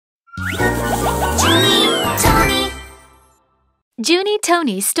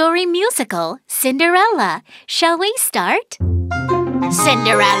JunyTony story musical, Cinderella. Shall we start?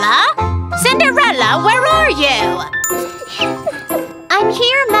 Cinderella? Cinderella, where are you? I'm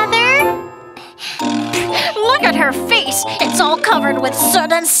here, Mother. Look at her face. It's all covered with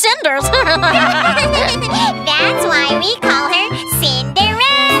soot and cinders. That's why we call her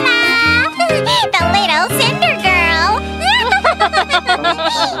Cinderella, the little cinder girl.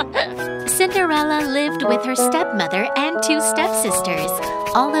 Cinderella lived with her stepmother and two stepsisters.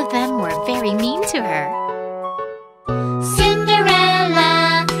 All of them were very mean to her.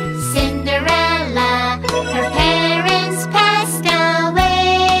 Cinderella, Cinderella, her parents passed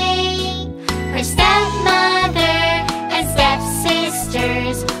away. Her stepmother and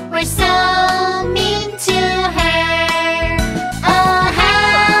stepsisters were so mean to her. Oh,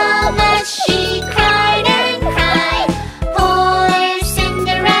 how much she cried and cried. Poor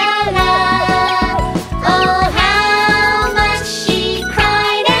Cinderella. Oh, how much she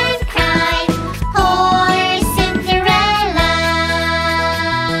cried and cried. Poor Cinderella.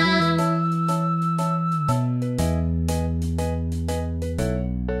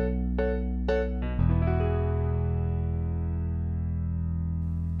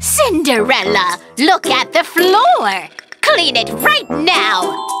 Cinderella, look at the floor. Clean it right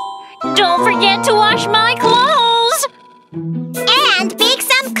now. Don't forget to wash my clothes. And bake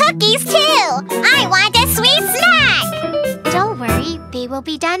some cookies too. I want a sweet snack. Don't worry, they will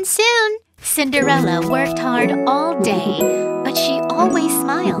be done soon. Cinderella worked hard all day, but she always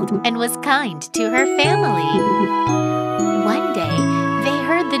smiled and was kind to her family. One day, they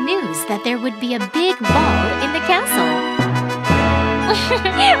heard the news that there would be a big ball in the castle.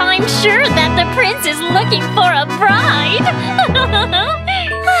 I'm sure that the prince is looking for a bride.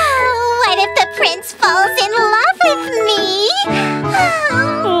 What if the prince falls in love with me?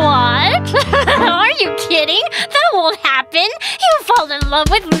 What? Are you kidding? That won't happen. You'll fall in love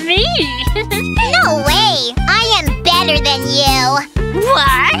with me. No way! I am better than you.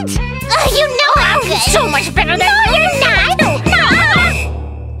 What? You know I'm good. So much better than No, you. you're not.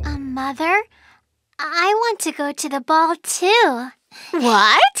 Mother, I want to go to the ball too.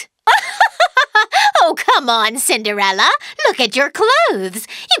 What? Oh, come on, Cinderella. Look at your clothes.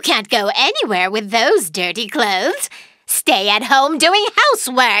 You can't go anywhere with those dirty clothes. Stay at home doing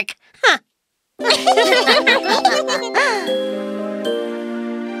housework. Huh.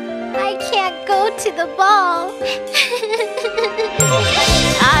 I can't go to the ball.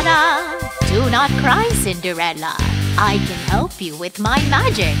 Ta-da! Do not cry, Cinderella. I can help you with my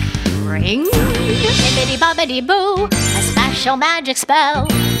magic. Ring! Bibbidi-bobbidi-boo, a special magic spell.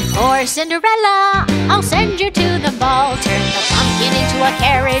 For Cinderella, I'll send you to the ball. Turn the pumpkin into a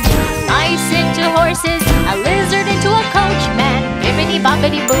carriage, mice into horses, a lizard into a coachman.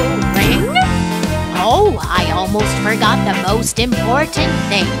 Bibbidi-bobbidi-boo, ring! Oh, I almost forgot the most important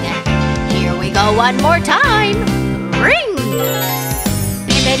thing. Here we go one more time. Ring!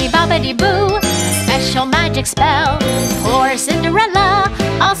 Bibbidi-bobbidi-boo, a special magic spell. For Cinderella,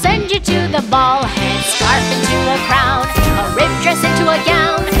 I'll send you to the ball. Head scarf into a crown, a ribbed dress into a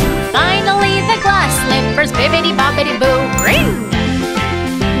gown. Finally, the glass slippers. Bibbidi-bobbidi-boo, ring!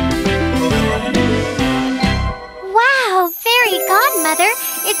 Wow, fairy godmother,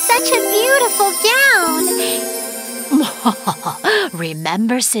 it's such a beautiful gown.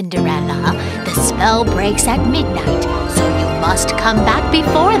 Remember, Cinderella, the spell breaks at midnight, so you must come back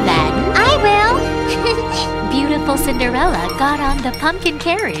before then. I will. Beautiful Cinderella got on the pumpkin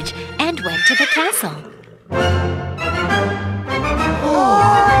carriage and went to the castle.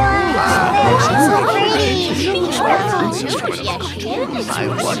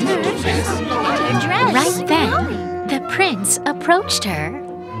 Right then, the prince approached her.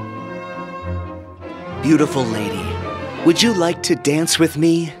 Beautiful lady, would you like to dance with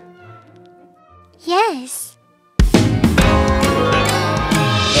me? Yes.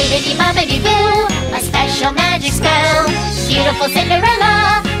 Bibbidi-bobbidi-boo, a special magic spell. Beautiful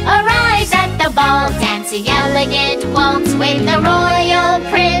Cinderella arrives at the ball, dancing elegant waltz with the royal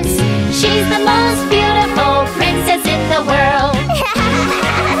prince. She's the most beautiful princess in the world.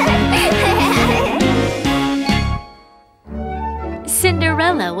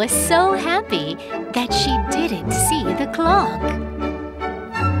 Cinderella was so happy that she didn't see the clock.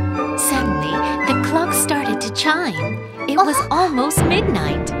 Suddenly, the clock started to chime. It was almost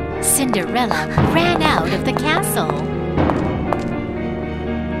midnight. Cinderella ran out of the castle.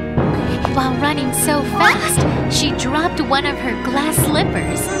 While running so fast, she dropped one of her glass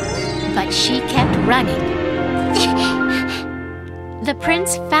slippers. But she kept running. The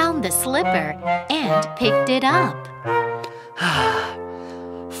prince found the slipper and picked it up.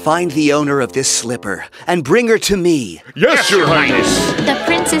 find the owner of this slipper and bring her to me. Yes, Your Highness. The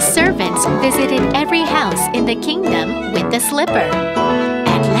prince's servants visited every house in the kingdom with the slipper.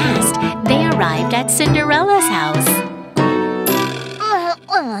 At last, they arrived at Cinderella's house.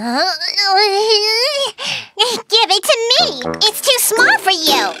 Give it to me! It's too small for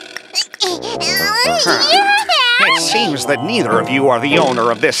you! It seems that neither of you are the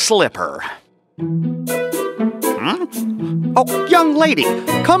owner of this slipper. Oh, young lady,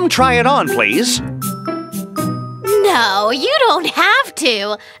 come try it on, please. No, you don't have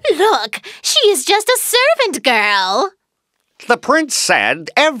to. Look, she is just a servant girl. The prince said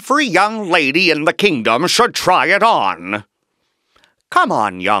every young lady in the kingdom should try it on. Come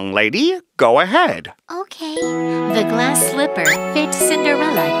on, young lady, go ahead. Okay. The glass slipper fit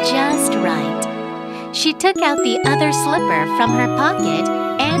Cinderella just right. She took out the other slipper from her pocket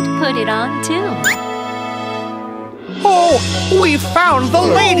and put it on too. Oh, we found the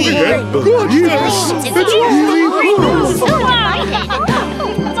lady! Good, yes! It's really cool! That's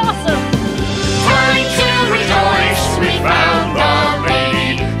awesome! Time to rejoice, we found the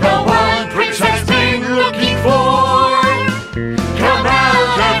lady, the one Prince has been looking for. Come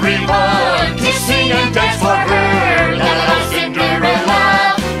out, everyone, to sing and dance for her. La la la,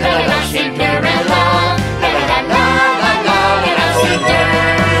 Cinderella, la la la, Cinderella, la la la la la la la,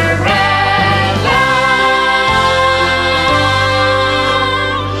 Cinderella.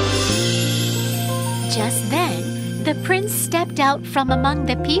 Just then, the prince stepped out from among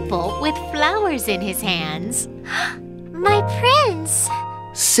the people with flowers in his hands. My prince!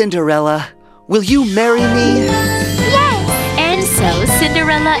 Cinderella, will you marry me? Yes! And so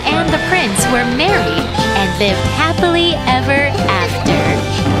Cinderella and the prince were married and lived happily ever after.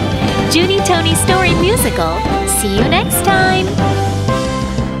 JunyTony Story Musical. See you next time!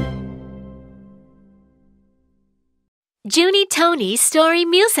 JunyTony Story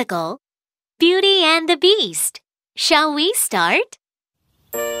Musical. Beauty and the Beast. Shall we start?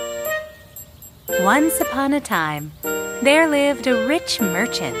 Once upon a time, there lived a rich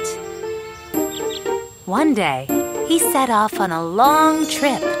merchant. One day, he set off on a long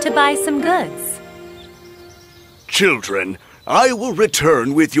trip to buy some goods. Children, I will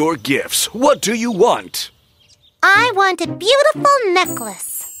return with your gifts. What do you want? I want a beautiful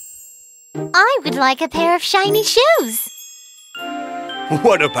necklace. I would like a pair of shiny shoes.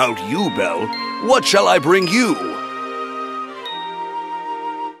 What about you, Belle? What shall I bring you?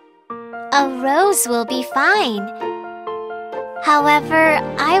 A rose will be fine. However,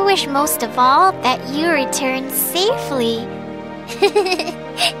 I wish most of all that you return safely.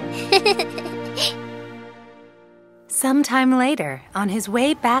 Sometime later, on his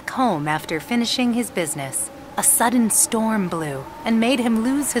way back home after finishing his business, a sudden storm blew and made him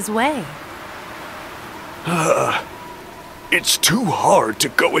lose his way. It's too hard to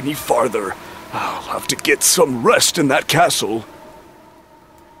go any farther. I'll have to get some rest in that castle.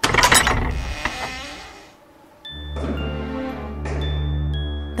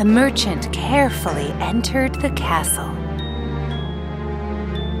 The merchant carefully entered the castle.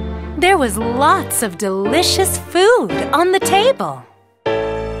 There was lots of delicious food on the table.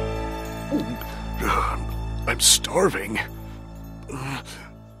 I'm starving.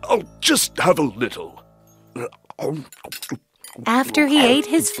 I'll just have a little. After he ate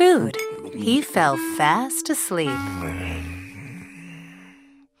his food, he fell fast asleep.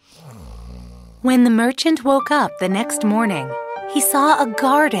 When the merchant woke up the next morning, he saw a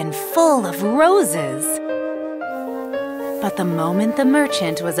garden full of roses. But the moment the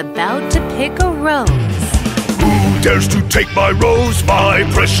merchant was about to pick a rose, Who dares to take my rose, my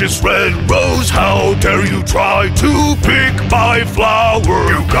precious red rose? How dare you try to pick my flower?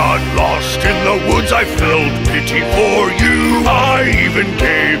 You got lost in the woods, I felt pity for you. I even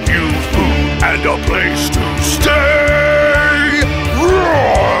gave you food and a place to stay.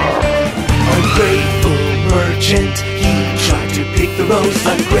 Roar! Ungrateful merchant, he tried to pick the rose.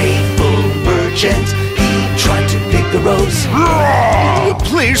 Ungrateful merchant, he tried to pick the rose.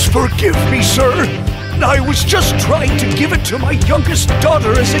 Please forgive me, sir. I was just trying to give it to my youngest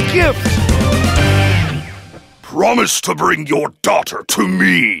daughter as a gift. Promise to bring your daughter to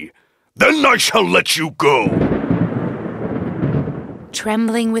me. Then I shall let you go.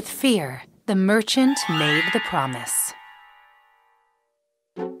 trembling with fear, the merchant made the promise.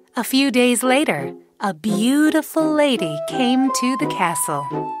 A few days later, a beautiful lady came to the castle.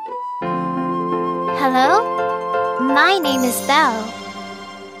 Hello? My name is Belle.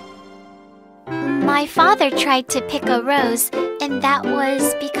 My father tried to pick a rose, and that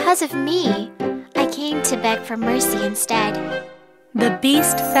was because of me. I came to beg for mercy instead. The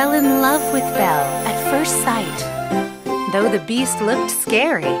beast fell in love with Belle at first sight. Though the beast looked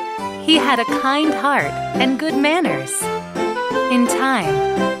scary, he had a kind heart and good manners. In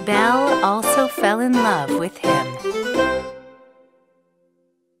time, Belle also fell in love with him.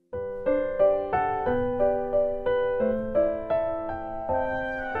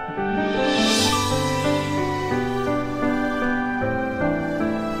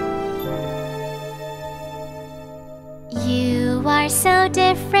 You are so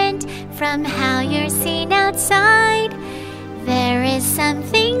different from how you're seen outside. There is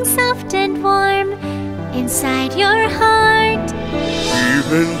something soft and warm inside your heart.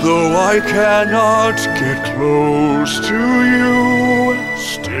 Even though I cannot get close to you,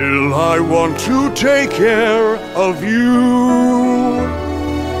 still I want to take care of you.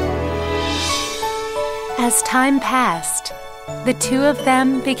 As time passed, the two of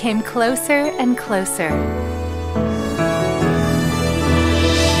them became closer and closer.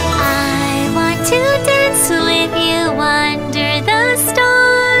 I want to dance with you under the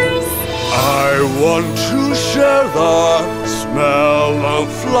stars. I want to share the smell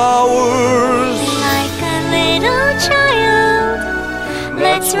of flowers. Like a little child,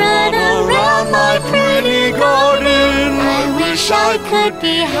 let's run around my pretty garden. I wish I could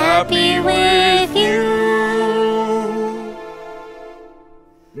be happy with you,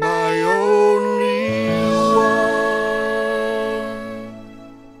 my only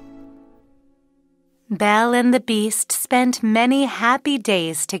one. Belle and the Beast spent many happy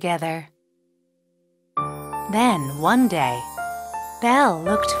days together. Then, one day, Belle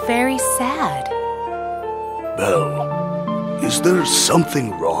looked very sad. Belle, is there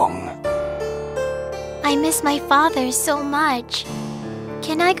something wrong? I miss my father so much.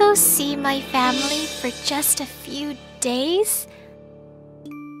 Can I go see my family for just a few days?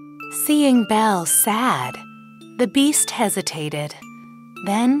 Seeing Belle sad, the Beast hesitated,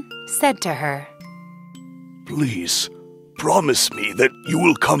 then said to her, Please, promise me that you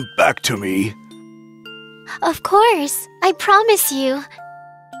will come back to me. Of course, I promise you.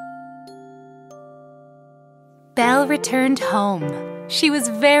 Belle returned home. She was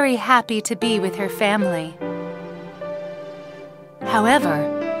very happy to be with her family. However,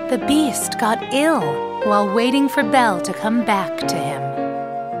 the Beast got ill while waiting for Belle to come back to him.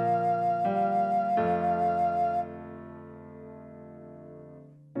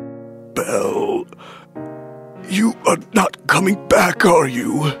 Belle, you are not coming back, are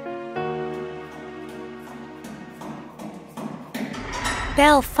you?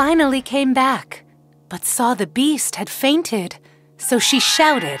 Belle finally came back, but saw the Beast had fainted, so she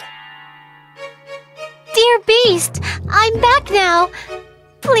shouted, Dear Beast, I'm back now.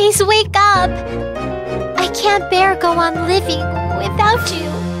 Please wake up. I can't bear go on living without you.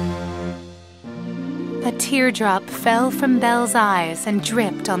 A teardrop fell from Belle's eyes and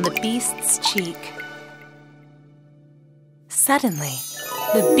dripped on the Beast's cheek. Suddenly,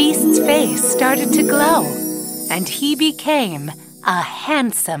 the Beast's face started to glow, and he became a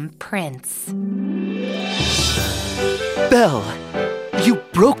handsome prince. Belle, you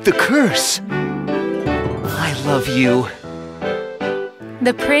broke the curse. I love you.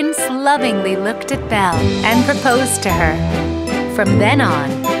 The prince lovingly looked at Belle and proposed to her. From then on,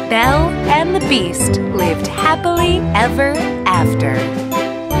 Belle and the Beast lived happily ever after.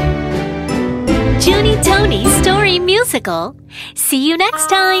 JunyTony Story Musical. See you next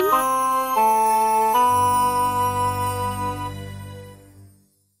time.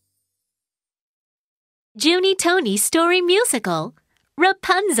 JunyTony Story Musical.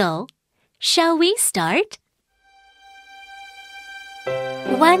 Rapunzel. Shall we start?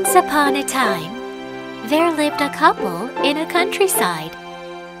 Once upon a time, there lived a couple in a countryside.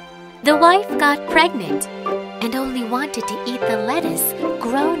 The wife got pregnant and only wanted to eat the lettuce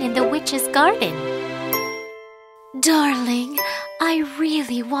grown in the witch's garden. Darling, I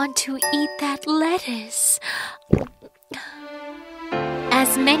really want to eat that lettuce.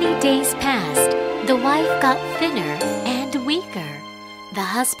 As many days passed, the wife got thinner and weaker. The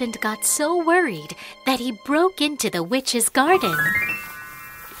husband got so worried that he broke into the witch's garden.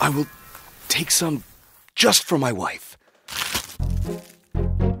 I will take some just for my wife.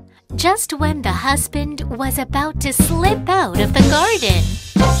 Just when the husband was about to slip out of the garden,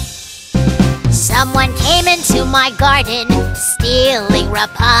 Someone came into my garden, stealing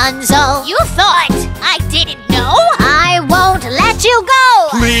Rapunzel. you thought I didn't know? I won't let you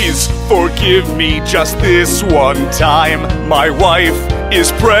go. Please forgive me just this one time. My wife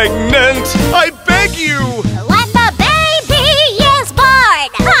is pregnant. I beg you. When the baby is born,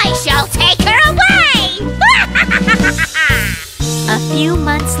 I shall take her away. A few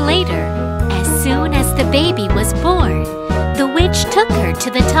months later, as soon as the baby was born, the witch took her to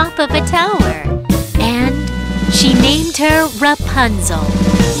the top of a tower, and she named her Rapunzel.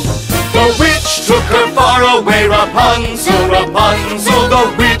 The witch took her far away, Rapunzel, Rapunzel.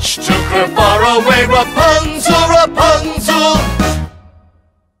 The witch took her far away, Rapunzel, Rapunzel.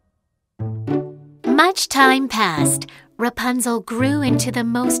 Much time passed. Rapunzel grew into the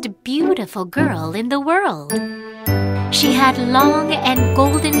most beautiful girl in the world. She had long and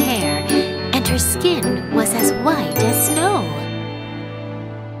golden hair, and her skin was as white as snow.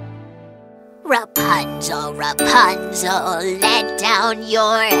 Rapunzel, Rapunzel, let down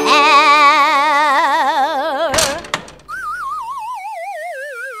your hair.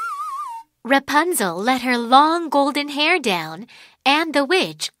 Rapunzel let her long golden hair down, and the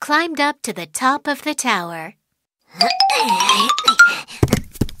witch climbed up to the top of the tower.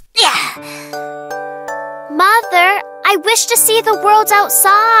 Mother, I wish to see the world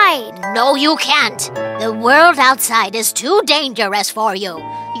outside. No, you can't. The world outside is too dangerous for you.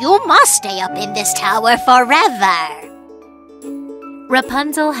 You must stay up in this tower forever.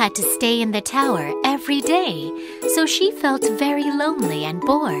 Rapunzel had to stay in the tower every day, so she felt very lonely and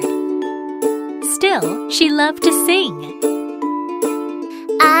bored. Still, she loved to sing.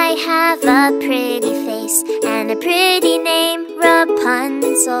 I have a pretty face and a pretty name,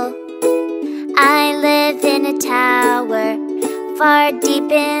 Rapunzel. I live in a tower far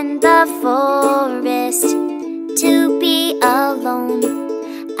deep in the forest. To be alone,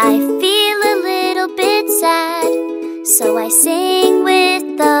 I feel a little bit sad, so I sing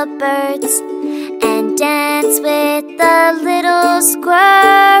with the birds and dance with the little squirrels.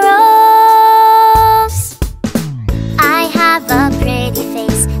 I have a pretty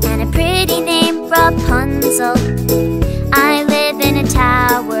face and a pretty name, Rapunzel. I live in a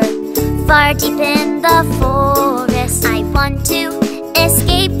tower far deep in the forest. I want to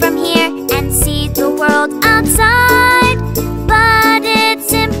escape from here and see the world outside, but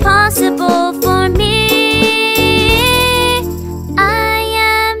it's impossible for me. I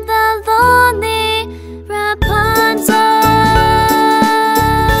am the lonely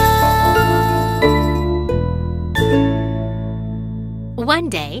Rapunzel. One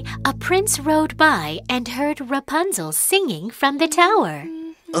day, a prince rode by and heard Rapunzel singing from the tower.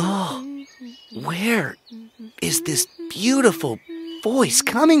 Oh, where is this beautiful voice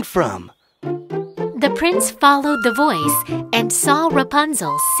coming from? The prince followed the voice and saw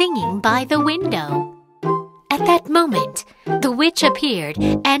Rapunzel singing by the window. At that moment, the witch appeared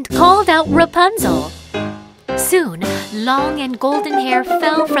and called out Rapunzel. Soon, long and golden hair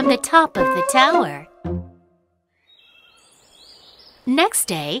fell from the top of the tower. Next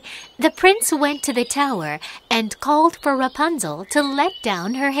day, the prince went to the tower and called for Rapunzel to let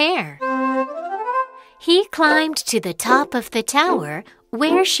down her hair. He climbed to the top of the tower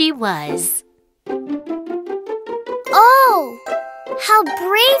where she was. Oh, how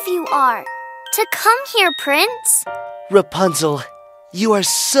brave you are to come here, Prince. Rapunzel, you are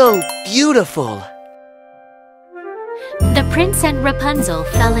so beautiful. The prince and Rapunzel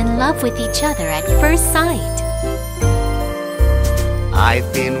fell in love with each other at first sight.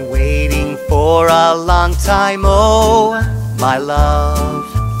 I've been waiting for a long time, oh, my love.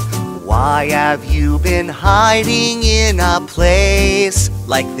 Why have you been hiding in a place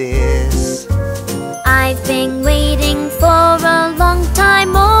like this? I've been waiting for a long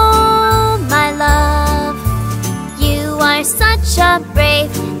time, oh, my love. You are such a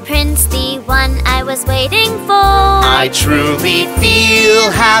brave prince, the one I was waiting for. I truly feel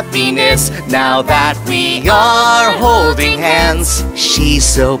happiness now that we are holding hands. She's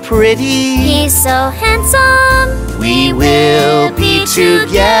so pretty, He's so handsome. we will be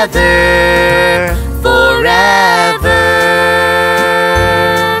together forever.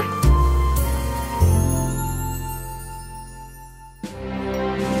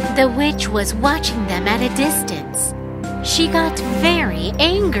 The witch was watching them at a distance. She got very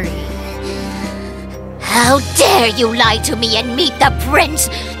angry. How dare you lie to me and meet the prince?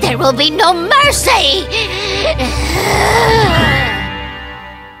 There will be no mercy!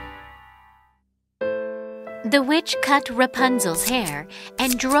 The witch cut Rapunzel's hair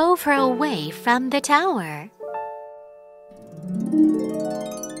and drove her away from the tower.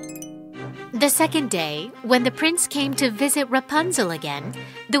 The second day, when the prince came to visit Rapunzel again,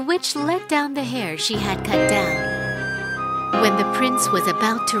 the witch let down the hair she had cut down. When the prince was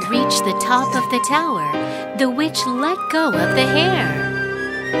about to reach the top of the tower, the witch let go of the hair.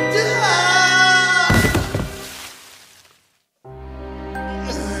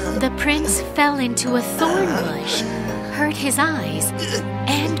 The prince fell into a thorn bush, hurt his eyes,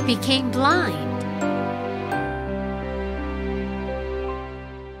 and became blind.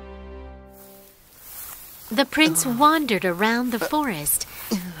 The prince wandered around the forest,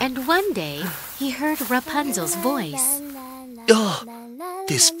 and one day he heard Rapunzel's voice.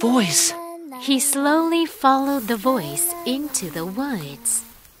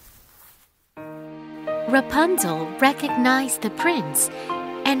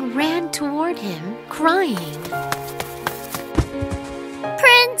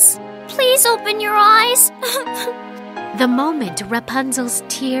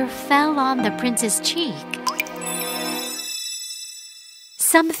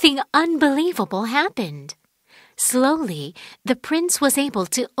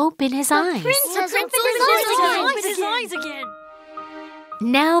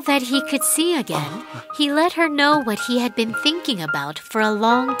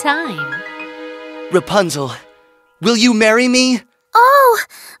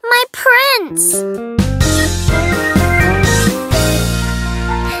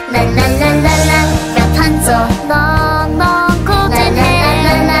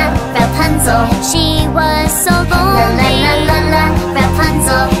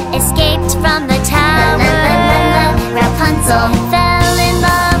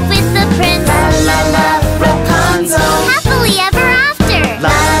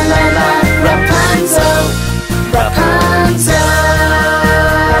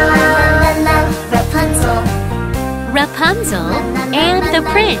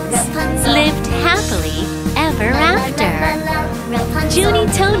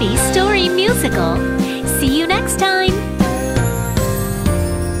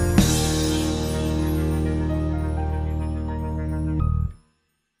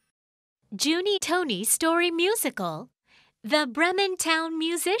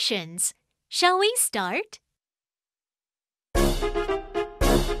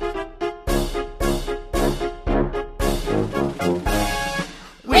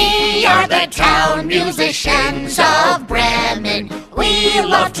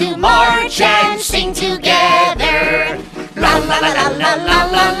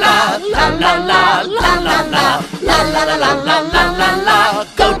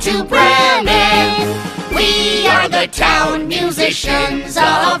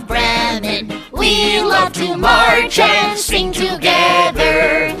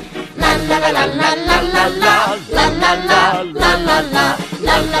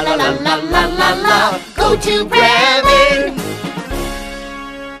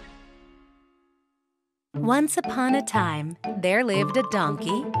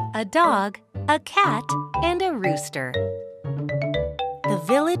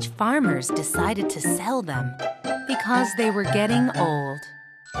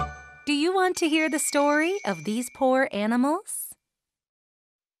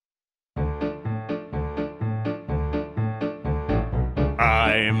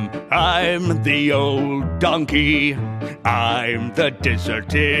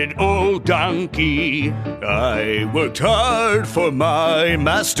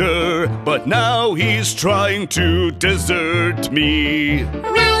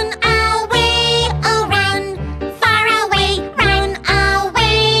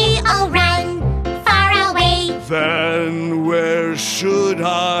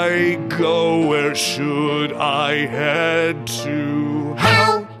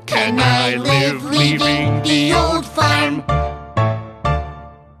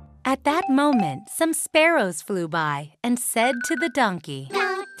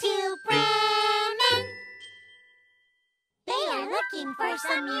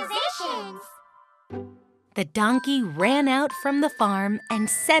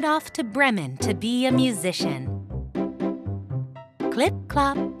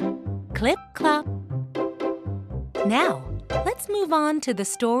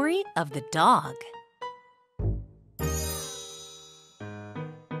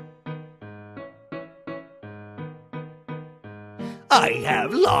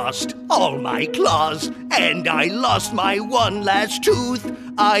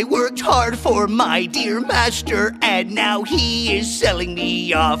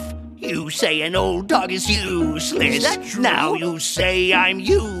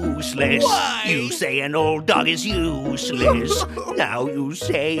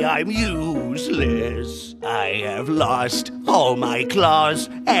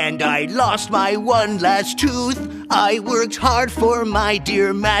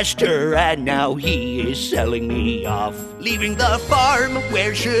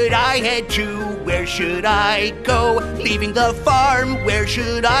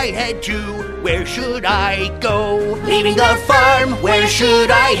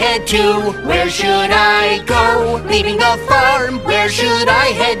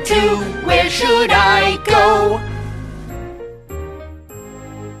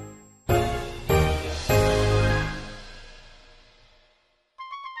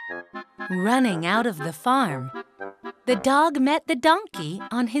 Running out of the farm, the dog met the donkey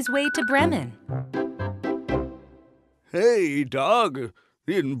on his way to Bremen. Hey, dog.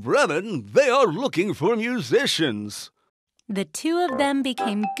 In Bremen, they are looking for musicians. The two of them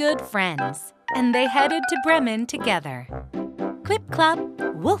became good friends, and they headed to Bremen together. Clip-clop,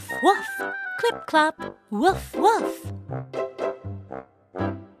 woof-woof. Clip-clop, woof-woof.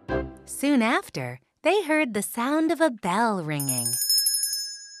 Soon after, they heard the sound of a bell ringing.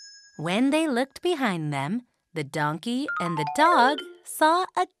 When they looked behind them, the donkey and the dog saw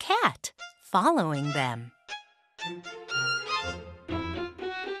a cat following them.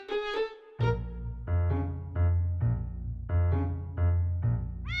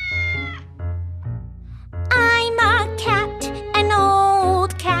 I'm a cat, an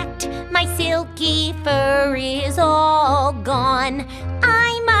old cat. My silky fur is all gone.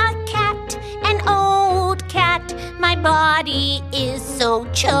 I'm a cat, an old cat. My body is so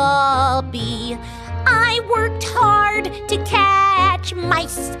chubby. I worked hard to catch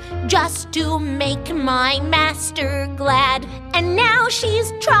mice just to make my master glad. And now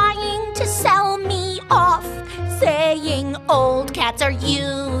she's trying to sell me off, saying old cats are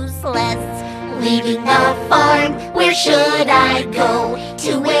useless. Leaving the farm, where should I go?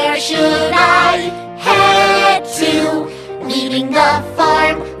 To where should I head to? Leaving the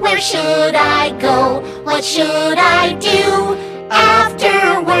farm, where should I go? What should I do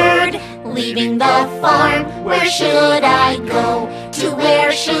afterward? Leaving the farm, where should I go? To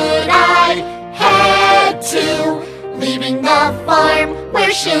where should I head to? Leaving the farm,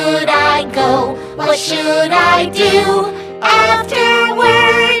 where should I go? What should I do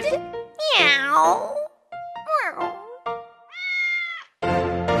afterward? Meow.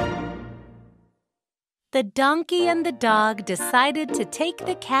 The donkey and the dog decided to take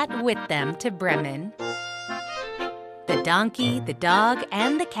the cat with them to Bremen. The donkey, the dog,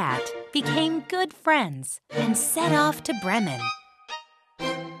 and the cat became good friends and set off to Bremen.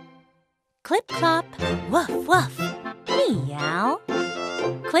 Clip-clop, woof-woof, meow.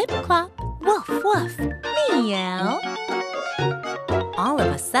 Clip-clop, woof-woof, meow. All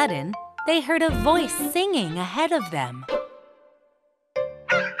of a sudden, they heard a voice singing ahead of them.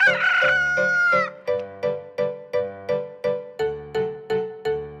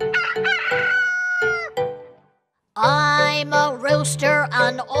 I'm a rooster,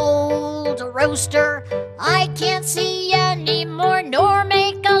 an old rooster. I can't see anymore nor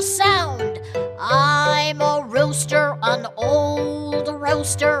make a sound. I'm a rooster, an old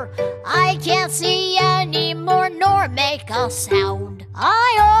rooster. I can't see anymore nor make a sound.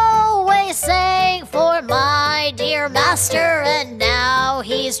 I always sang for my dear master, and now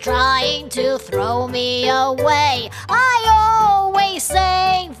he's trying to throw me away. I always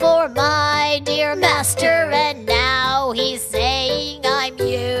sang for my dear master, and now he's saying I'm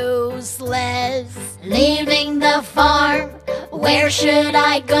useless. Leaving the farm, where should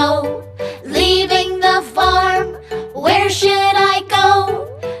I go? Leaving the farm, where should I go?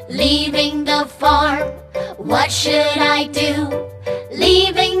 Leaving the farm, what should I do?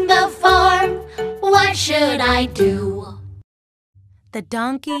 Leaving the farm, what should I do? The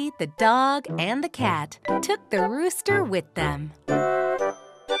donkey, the dog, and the cat took the rooster with them. The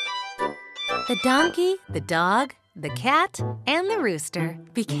donkey, the dog, the cat, and the rooster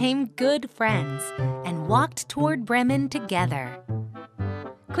became good friends and walked toward Bremen together.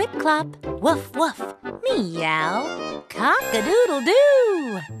 Clip-clop, woof-woof, meow.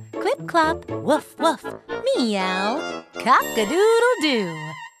 Cock-a-doodle-doo. Clip-clop, woof-woof, meow.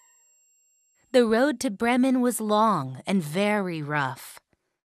 Cock-a-doodle-doo. The road to Bremen was long and very rough.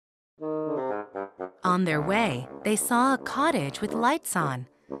 On their way, they saw a cottage with lights on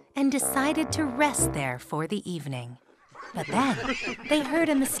and decided to rest there for the evening. But then they heard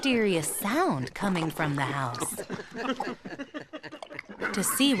a mysterious sound coming from the house. To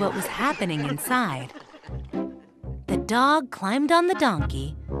see what was happening inside, the dog climbed on the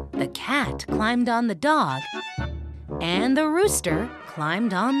donkey, the cat climbed on the dog, and the rooster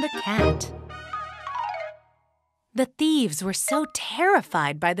climbed on the cat. The thieves were so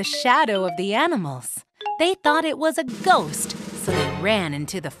terrified by the shadow of the animals. They thought it was a ghost, so they ran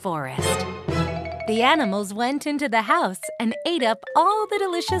into the forest. The animals went into the house and ate up all the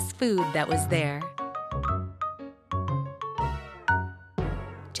delicious food that was there.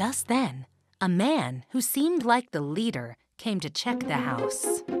 Just then, a man who seemed like the leader came to check the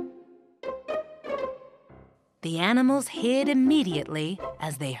house. The animals hid immediately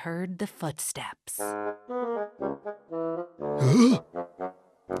as they heard the footsteps. Huh?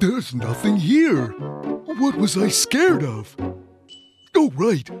 There's nothing here. What was I scared of? Oh,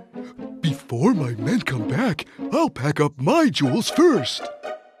 right. Before my men come back, I'll pack up my jewels first.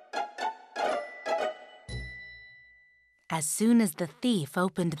 as soon as the thief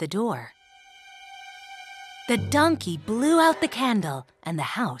opened the door. The donkey blew out the candle and the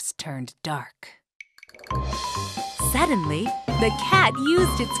house turned dark. Suddenly, the cat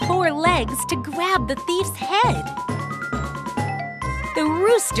used its 4 legs to grab the thief's head. The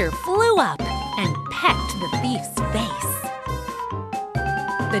rooster flew up and pecked the thief's face.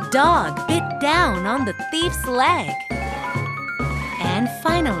 The dog bit down on the thief's leg. And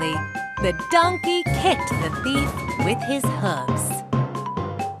finally, the donkey kicked the thief with his hooves.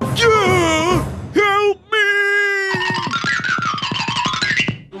 Help me!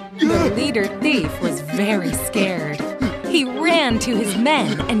 The leader thief was very scared. He ran to his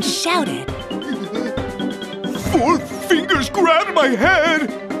men and shouted, 4 fingers grabbed my head,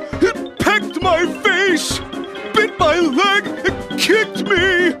 it pecked my face, bit my leg, it kicked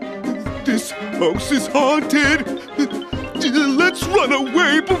me. This house is haunted. Let's run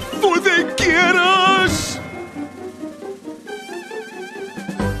away before they get us.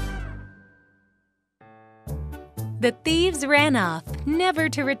 The thieves ran off, never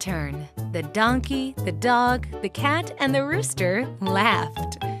to return. The donkey, the dog, the cat, and the rooster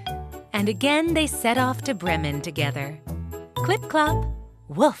laughed. And again they set off to Bremen together. Clip-clop,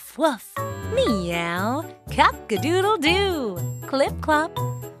 woof woof, meow, cock-a-doodle-doo. Clip-clop,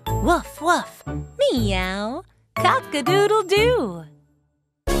 woof woof, meow, cock-a-doodle-doo.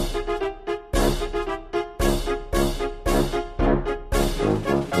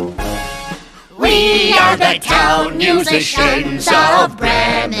 We are the town musicians of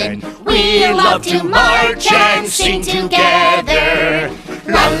Bremen. We love to march and sing together.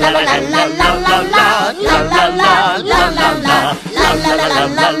 La la la la la la la la la la la la la la la la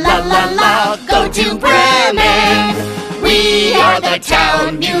la la la la. Go to Bremen. We are the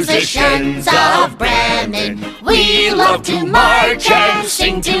town musicians of Bremen. We love to march and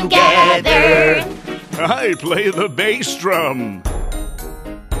sing together. I play the bass drum.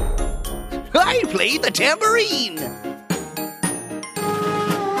 I play the tambourine.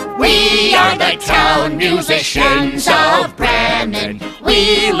 We are the town musicians of Bremen.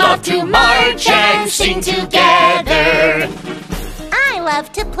 We love to march and sing together. I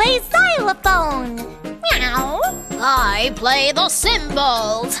love to play xylophone. Meow. I play the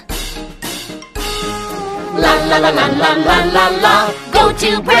cymbals. La la la la la la la la. Go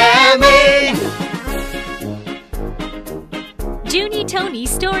to Bremen. JunyTony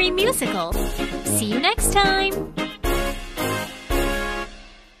Story Musical. See you next time.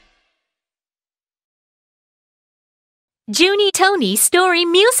 JunyTony Story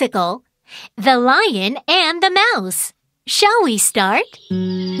Musical. The Lion and the Mouse. Shall we start?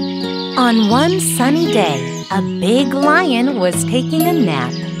 On one sunny day, a big lion was taking a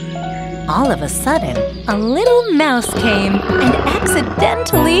nap. All of a sudden, a little mouse came and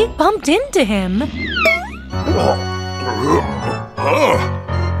accidentally bumped into him.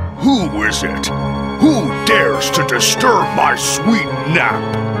 Who is it? Who dares to disturb my sweet nap?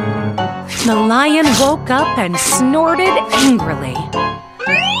 The lion woke up and snorted angrily.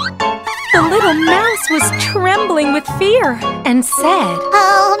 The little mouse was trembling with fear and said,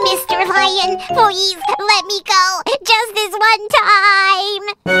 Oh, Mr. Lion, please let me go just this one time.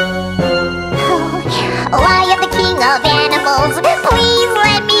 Oh, Lion, the king of animals, please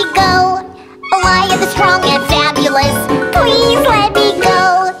let me go. Lion, the strong and fabulous, please let me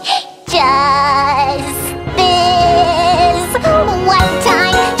go. Just this one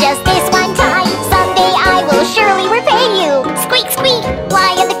time, just this one time. Someday I will surely repay you. Squeak, squeak,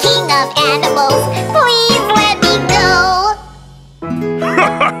 Lion, the king of animals, please let me go.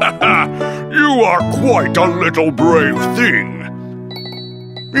 You are quite a little brave thing.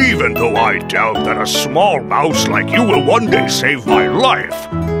 Even though I doubt that a small mouse like you will one day save my life,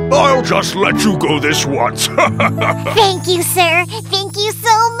 I'll just let you go this once. Thank you, sir. Thank you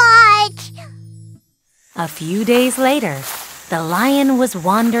so much. A few days later, the lion was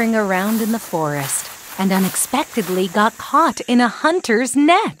wandering around in the forest and unexpectedly got caught in a hunter's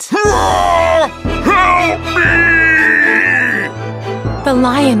net. Help me! The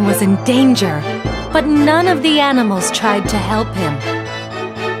lion was in danger, but none of the animals tried to help him.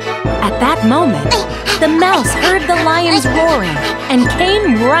 At that moment, the mouse heard the lions roaring and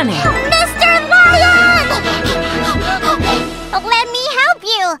came running. Mr. Lion! Let me help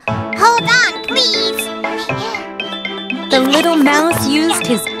you. Hold on, please. The little mouse used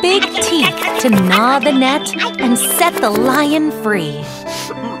his big teeth to gnaw the net and set the lion free.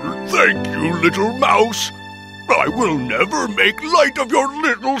 Thank you, little mouse. I will never make light of your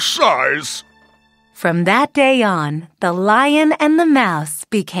little size. From that day on, the lion and the mouse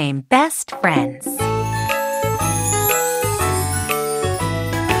became best friends.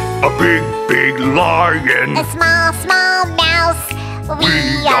 A big, big lion. A small, small mouse.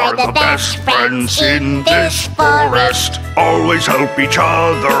 We are the best friends in this forest. Always help each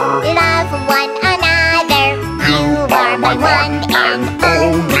other. Love one another. You are my one and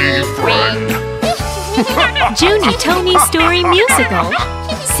only friend. Juny&Tony Story Musical.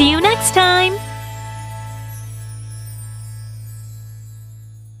 See you next time.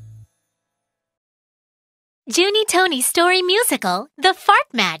 Juny&Tony Story Musical, The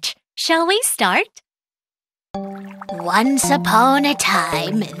Fart Match. Shall we start? Once upon a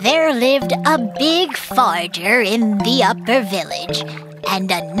time, there lived a big farter in the upper village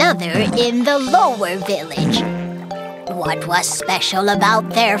and another in the lower village. What was special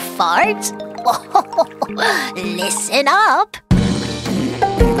about their farts? Listen up.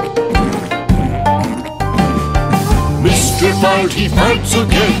 Mr. Fart, he farts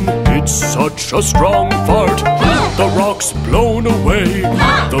again. It's such a strong fart. The rocks blown away,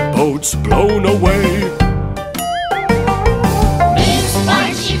 the boat's blown away. Miss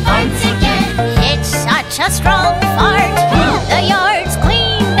Fart, she farts again. It's such a strong fart. The yard's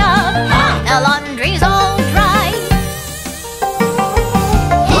cleaned up, the laundry's all dry.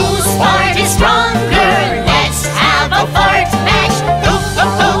 Whose fart is stronger? Let's have a fart match. Poof,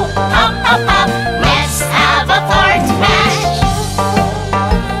 poof, poof, pop, pop, pop. Let's have a fart match.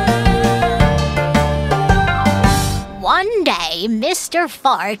 One day, Mr.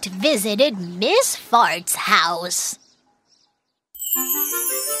 Fart visited Miss Fart's house.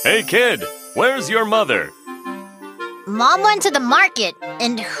 Hey, kid, where's your mother? Mom went to the market,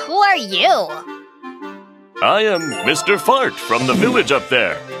 and who are you? I am Mr. Fart from the village up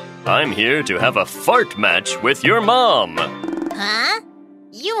there. I'm here to have a fart match with your mom. Huh?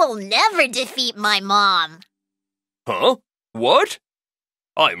 You will never defeat my mom. Huh? What?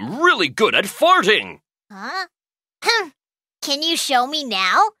 I'm really good at farting. Huh? Can you show me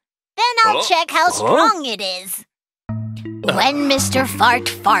now? Then I'll check how strong it is. When Mr. Fart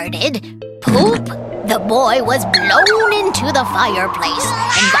farted, poop, the boy was blown into the fireplace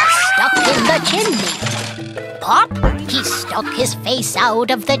and got stuck in the chimney. Pop, he stuck his face out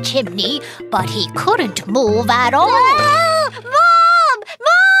of the chimney, but he couldn't move at all. Mom!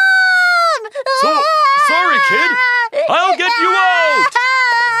 Mom! Sorry, kid. I'll get you out!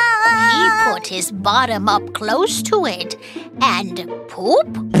 He put his bottom up close to it, and poop,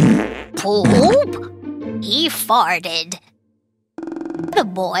 he farted. The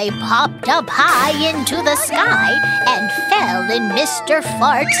boy popped up high into the sky and fell in Mr.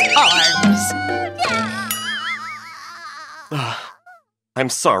 Fart's arms. I'm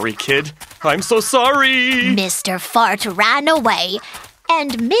sorry, kid. I'm so sorry. Mr. Fart ran away,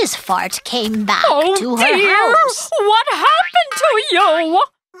 and Miss Fart came back to her house. What happened to you?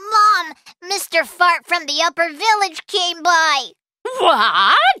 Mom, Mr. Fart from the upper village came by.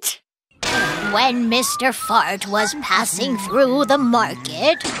 What? When Mr. Fart was passing through the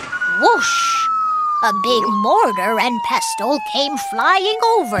market, whoosh! A big mortar and pestle came flying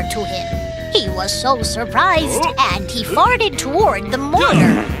over to him. He was so surprised, and he farted toward the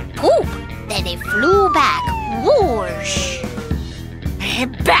mortar. Poop! Then it flew back. Whoosh!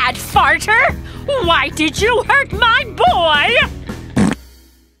 Bad farter! Why did you hurt my boy?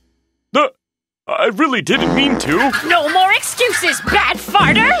 I really didn't mean to. No more excuses, bad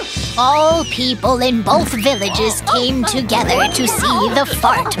farter! All people in both villages came together to see the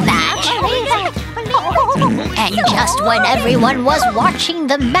fart match. And just when everyone was watching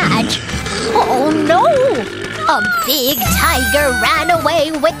the match, oh no! A big tiger ran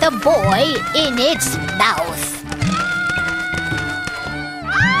away with the boy in its mouth.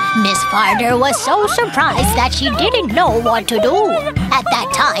 Miss Farter was so surprised that she didn't know what to do. At that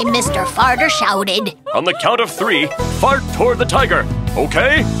time, Mr. Farter shouted, On the count of 3, fart toward the tiger.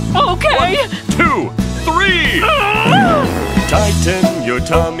 Okay? Okay. 1, 2, 3! Tighten your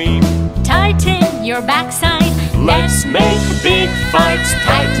tummy. Tighten your backside. Let's make big farts.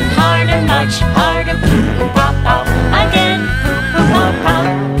 Tighten harder, much harder. Poo-poo, pop-pop. Again, poo-poo,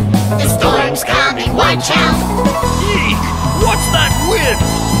 pop-pop. The storm's coming, watch out. Eek! What's that wind?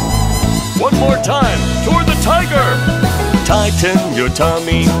 One more time, toward the tiger. Tighten your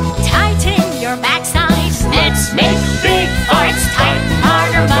tummy. Tighten your backside. Let's make big farts. Tighten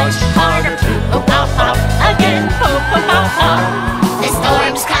harder, much harder. Poo-poo, pop-pop. Again, poo-poo, pop-pop. The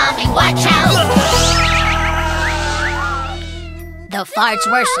storm's coming, watch out. The farts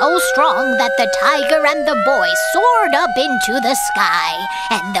were so strong that the tiger and the boy soared up into the sky,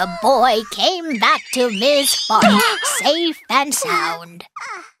 and the boy came back to Miss Fart, safe and sound.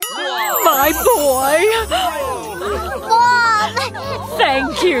 My boy! Mom!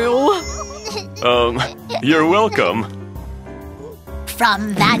 Thank you! You're welcome.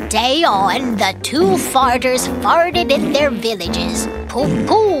 From that day on, the two farters farted in their villages. Poop,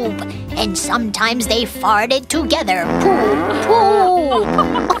 poop. And sometimes they farted together. Poop, poop.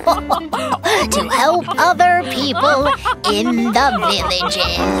 To help other people in the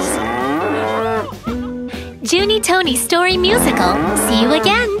villages. JunyTony Story Musical. See you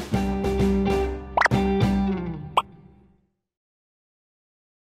again.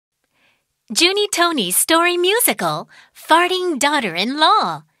 JunyTony Story Musical, Farting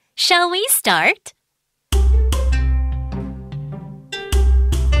Daughter-in-Law. Shall we start?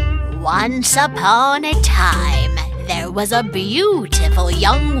 Once upon a time, there was a beautiful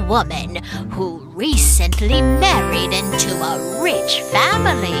young woman who recently married into a rich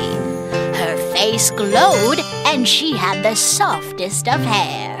family. Her face glowed and she had the softest of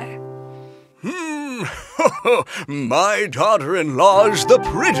hair. My daughter-in-law's the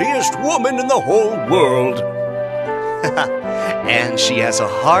prettiest woman in the whole world. And she has a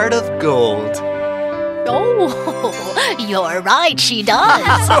heart of gold. Oh, you're right, she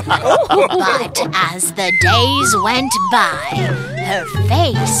does. But as the days went by, her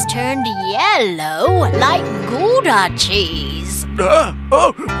face turned yellow like Gouda cheese.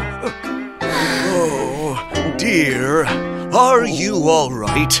 Oh, dear. Are you all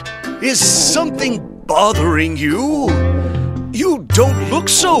right? Is something bothering you? You don't look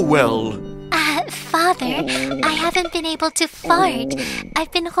so well. Father, I haven't been able to fart.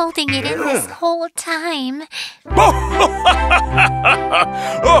 I've been holding it in this whole time.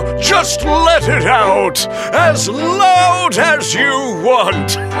 Oh, just let it out, as loud as you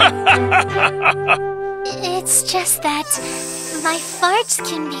want. It's just that my farts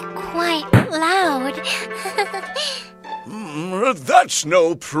can be quite loud. That's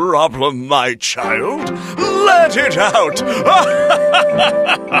no problem, my child. Let it out.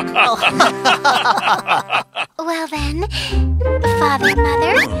 Well then, Father,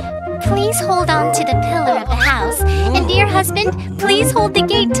 Mother, please hold on to the pillar of the house. And dear husband, please hold the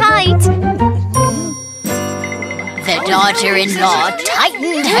gate tight. The daughter-in-law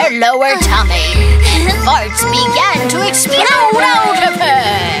tightened her lower tummy, and farts began to explode out of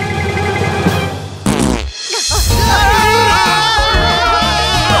her.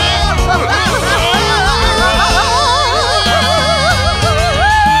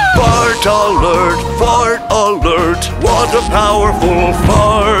 Fart alert, what a powerful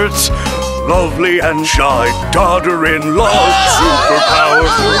fart. Lovely and shy daughter-in-law, super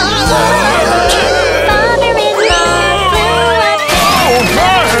powerful fart.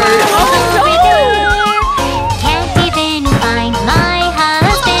 Can't even find my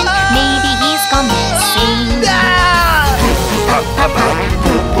husband. Maybe he's gone missing.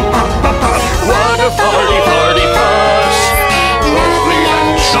 What a farty fuss. Lovely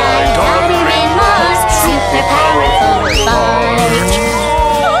and shy daughter-in-law, super powerful fart.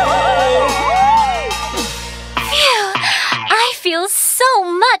 Phew, I feel so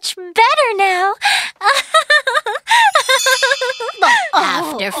much better now.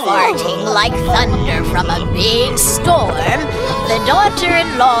 After farting like thunder from a big storm, the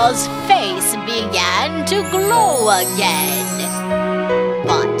daughter-in-law's face began to glow again.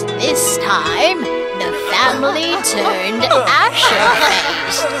 But this time, the family turned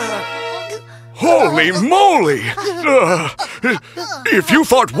ashen-faced. Holy moly! If you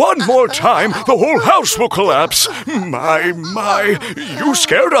fart one more time, the whole house will collapse. My, you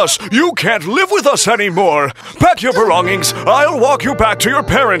scared us. You can't live with us anymore. Pack your belongings. I'll walk you back to your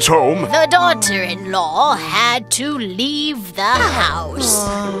parents' home. The daughter-in-law had to leave the house.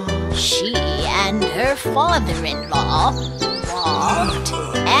 She and her father-in-law walked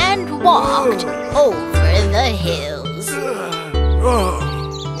and walked over the hills. Oh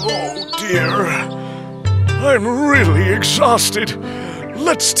dear. I'm really exhausted.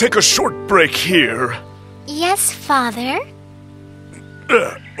 Let's take a short break here. Yes, Father.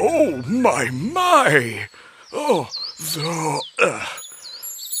 Oh, my. Oh,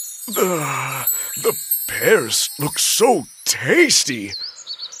 the pears look so tasty.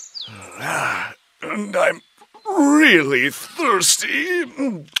 And I'm really thirsty.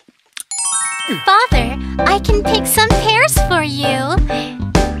 Father, I can pick some pears for you.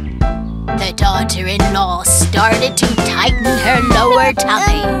 The daughter-in-law started to tighten her lower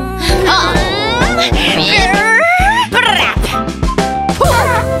tummy.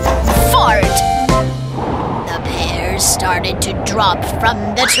 Fart! The pears started to drop from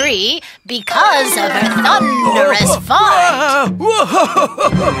the tree because of her thunderous fart.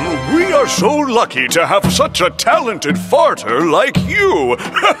 We are so lucky to have such a talented farter like you.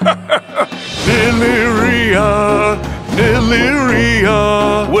 Nyleria,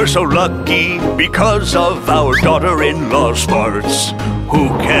 Deliria. We're so lucky because of our daughter-in-law's farts. Who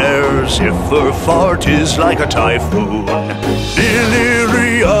cares if her fart is like a typhoon?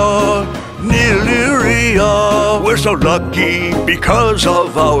 Deliria, Deliria. We're so lucky because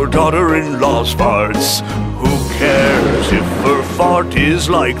of our daughter-in-law's farts. Who cares if her fart is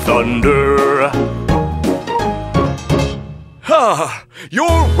like thunder? Ah,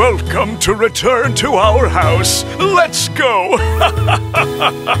 you're welcome to return to our house. Let's go.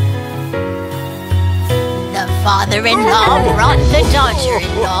 The father-in-law brought the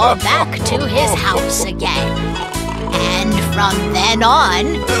daughter-in-law back to his house again. And from then on,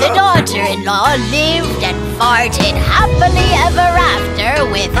 the daughter-in-law lived and farted happily ever after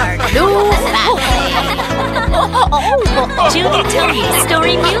with her new family. Juny&Tony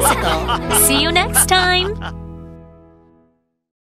Story Musical. See you next time.